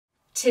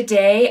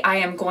Today I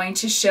am going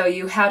to show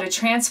you how to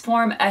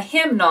transform a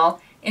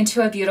hymnal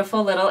into a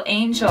beautiful little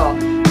angel.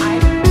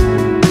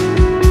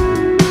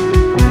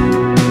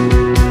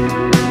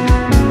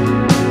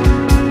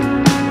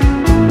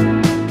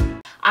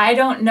 I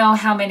don't know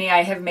how many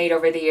I have made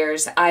over the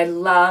years. I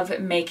love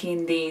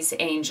making these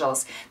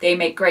angels. They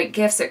make great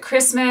gifts at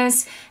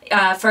Christmas,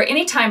 for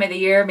any time of the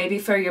year, maybe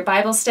for your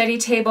Bible study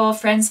table,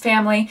 friends,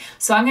 family.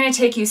 So I'm going to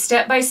take you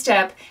step by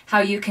step how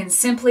you can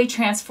simply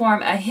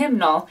transform a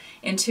hymnal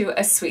into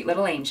a sweet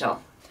little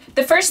angel.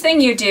 The first thing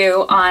you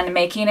do on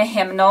making a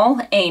hymnal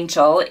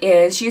angel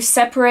is you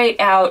separate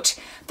out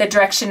the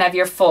direction of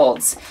your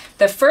folds.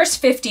 The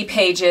first 50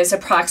 pages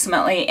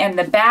approximately and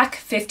the back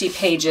 50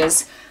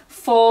 pages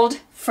fold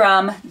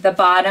from the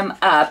bottom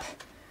up,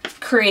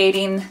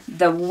 creating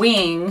the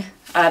wing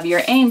of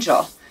your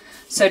angel.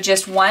 So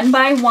just one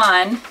by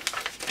one,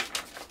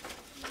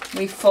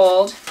 we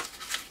fold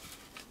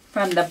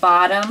from the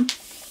bottom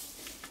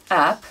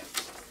up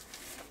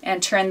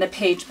and turn the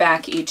page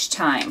back each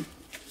time.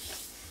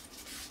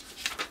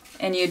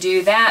 And you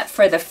do that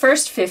for the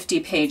first 50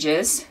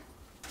 pages,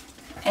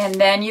 and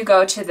then you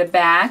go to the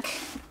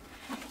back.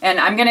 And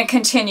I'm going to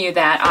continue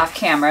that off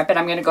camera, but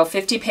I'm going to go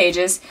 50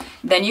 pages.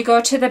 Then you go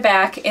to the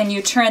back and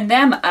you turn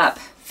them up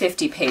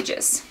 50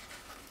 pages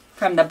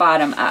from the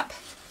bottom up.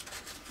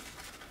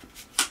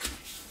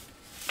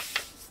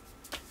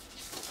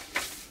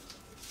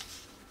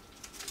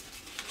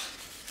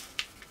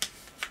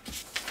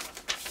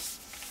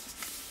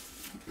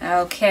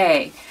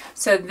 Okay,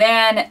 so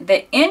then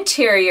the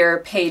interior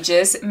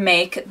pages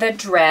make the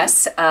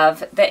dress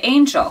of the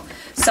angel.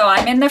 So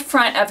I'm in the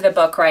front of the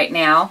book right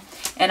now.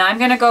 And I'm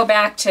going to go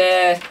back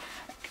to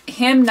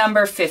hymn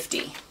number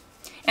 50.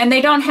 And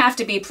they don't have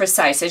to be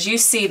precise. As you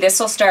see, this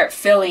will start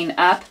filling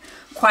up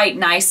quite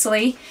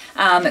nicely.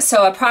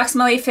 So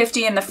approximately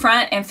 50 in the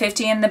front and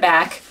 50 in the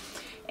back.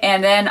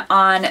 And then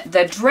on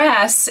the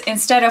dress,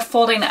 instead of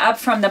folding up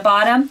from the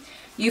bottom,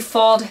 you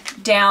fold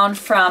down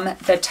from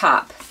the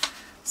top.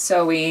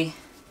 So we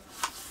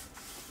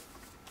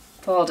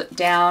fold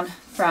down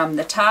from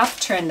the top,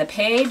 turn the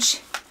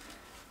page,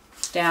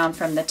 down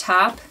from the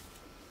top.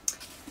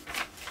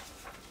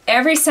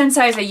 Ever since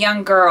I was a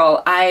young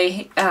girl,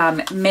 I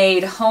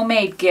made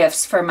homemade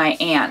gifts for my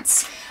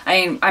aunts.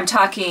 I'm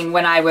talking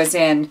when I was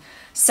in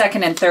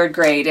 2nd and 3rd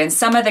grade, and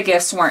some of the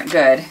gifts weren't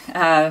good.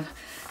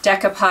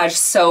 Decoupage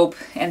soap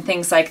and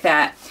things like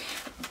that.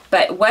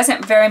 But it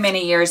wasn't very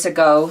many years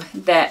ago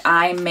that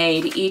I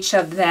made each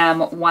of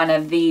them one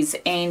of these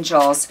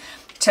angels.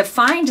 To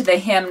find the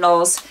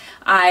hymnals,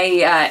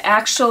 I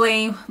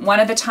actually, one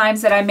of the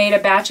times that I made a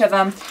batch of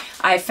them,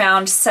 I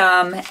found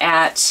some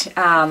at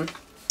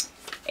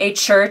a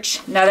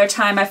church. Another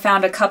time I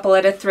found a couple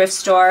at a thrift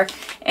store,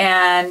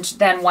 and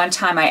then one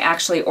time I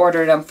actually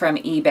ordered them from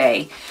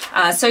eBay.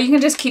 So you can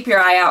just keep your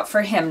eye out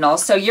for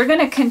hymnals. So you're going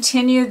to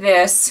continue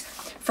this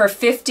for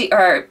 50,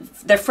 or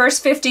the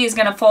first 50 is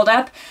going to fold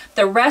up.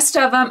 The rest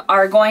of them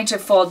are going to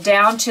fold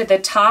down to the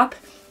top.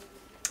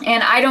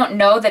 And I don't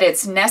know that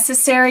it's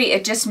necessary.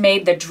 It just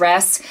made the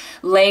dress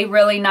lay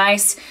really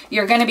nice.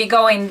 You're going to be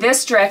going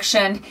this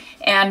direction,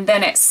 and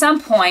then at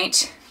some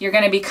point you're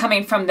going to be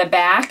coming from the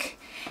back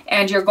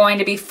and you're going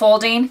to be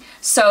folding.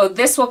 So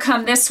this will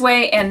come this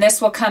way and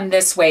this will come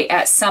this way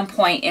at some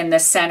point in the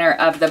center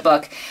of the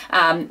book.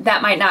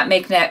 That might not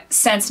make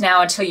sense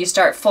now until you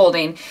start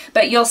folding,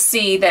 but you'll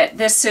see that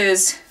this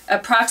is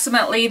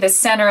approximately the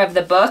center of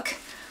the book.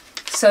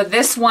 So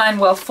this one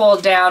will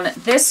fold down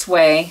this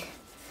way,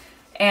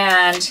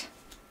 and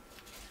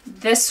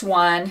this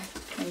one,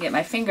 I can get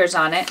my fingers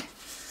on it,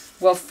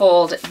 will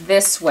fold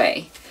this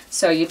way.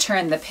 So you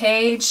turn the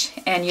page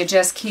and you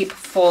just keep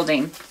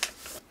folding.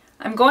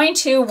 I'm going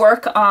to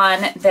work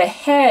on the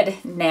head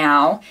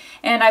now,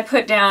 and I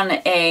put down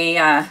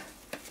a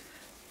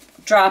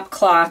drop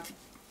cloth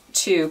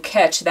to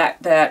catch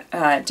that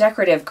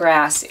decorative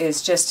grass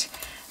is just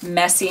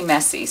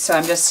messy. So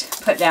I'm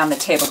just put down the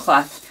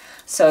tablecloth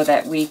so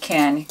that we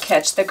can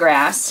catch the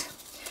grass.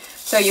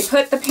 So you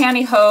put the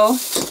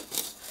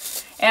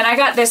pantyhose, and I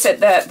got this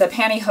at the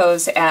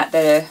pantyhose at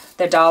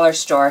the dollar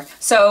store.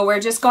 So we're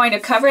just going to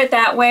cover it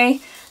that way,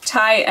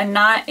 tie a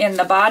knot in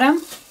the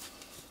bottom,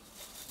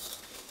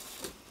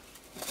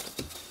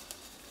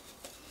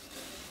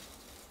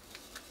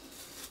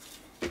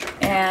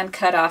 and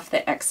cut off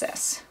the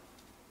excess.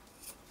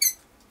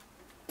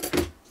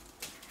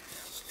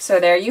 So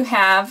there you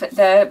have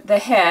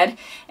the head,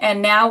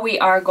 and now we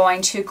are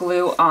going to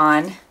glue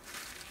on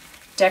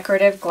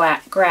decorative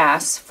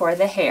grass for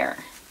the hair.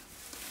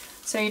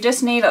 So you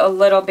just need a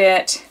little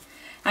bit.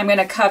 I'm going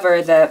to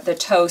cover the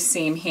toe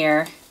seam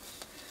here.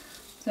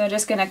 So I'm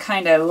just going to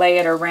kind of lay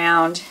it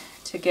around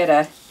to get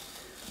a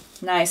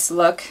nice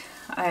look.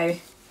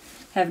 I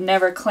have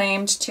never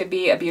claimed to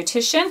be a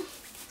beautician,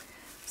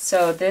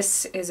 so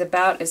this is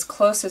about as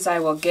close as I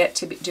will get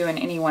to doing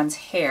anyone's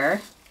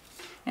hair.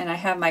 And I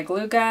have my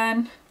glue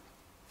gun.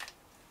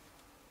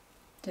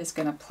 Just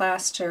going to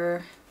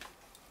plaster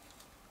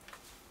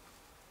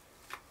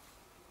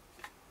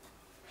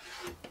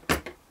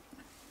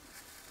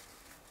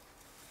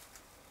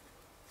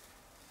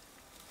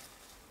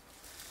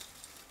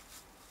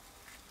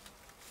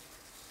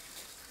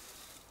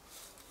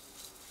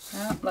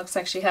looks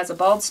like she has a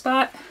bald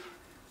spot.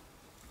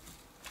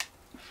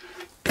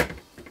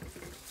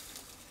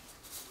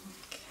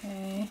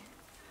 Okay.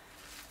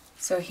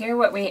 So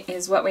here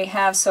is what we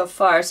have so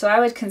far. So I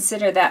would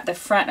consider that the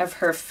front of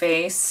her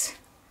face.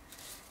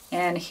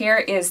 And here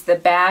is the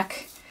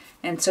back,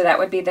 and so that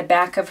would be the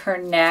back of her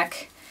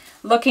neck.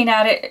 Looking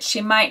at it,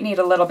 she might need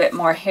a little bit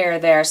more hair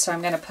there, so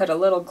I'm going to put a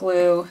little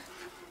glue.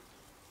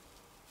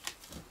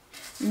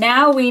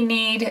 Now we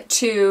need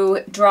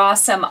to draw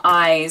some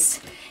eyes,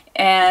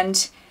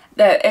 and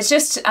it's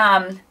just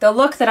the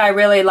look that I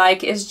really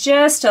like is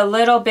just a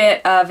little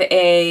bit of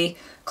a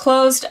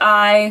closed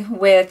eye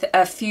with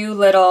a few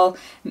little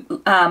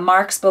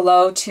marks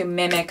below to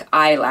mimic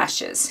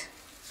eyelashes.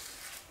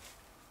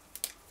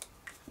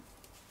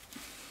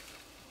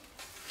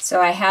 So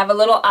I have a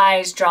little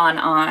eyes drawn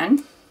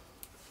on.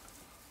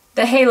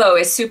 The halo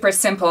is super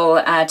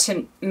simple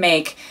to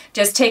make.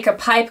 Just take a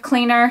pipe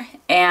cleaner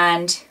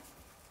and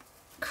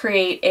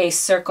create a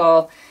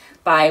circle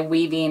by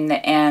weaving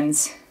the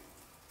ends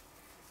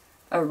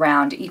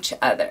around each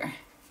other.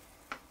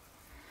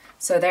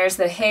 So there's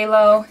the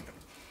halo,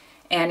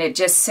 and it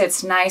just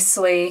sits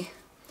nicely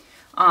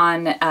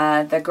on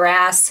the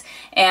grass.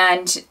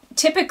 And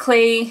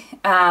typically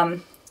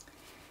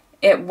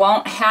it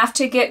won't have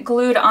to get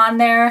glued on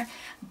there,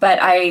 but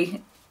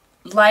I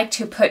like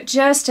to put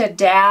just a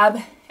dab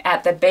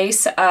at the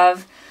base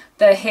of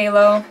the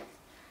halo,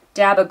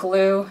 dab of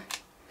glue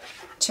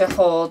to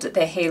hold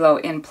the halo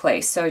in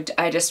place. So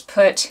I just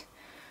put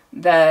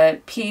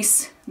the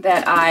piece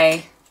that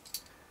I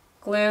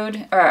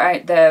glued, or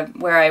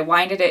where I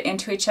winded it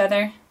into each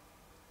other,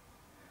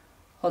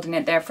 holding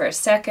it there for a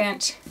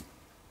second,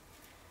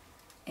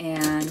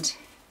 and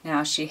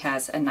now she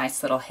has a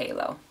nice little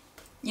halo.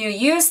 You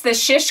use the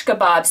shish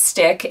kebab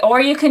stick,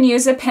 or you can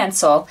use a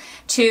pencil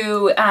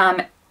to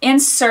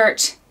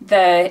insert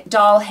the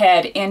doll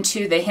head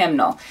into the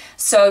hymnal.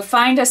 So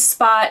find a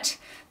spot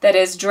that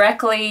is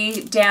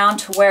directly down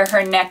to where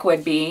her neck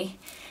would be,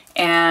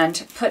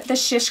 and put the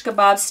shish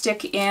kebab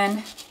stick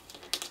in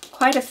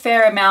quite a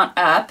fair amount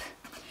up.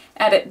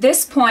 At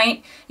this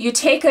point, you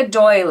take a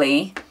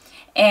doily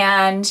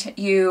and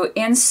you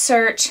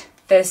insert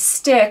the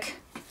stick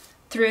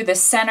through the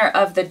center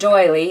of the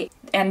doily,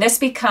 and this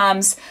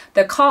becomes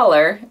the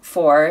collar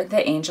for the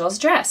angel's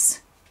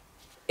dress.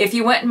 If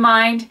you wouldn't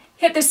mind,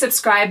 hit the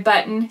subscribe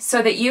button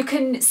so that you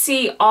can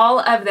see all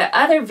of the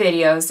other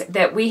videos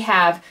that we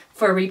have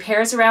for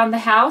repairs around the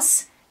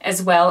house,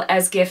 as well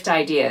as gift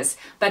ideas.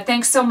 But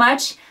thanks so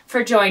much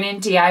for joining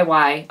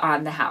DIY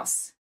on the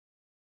house.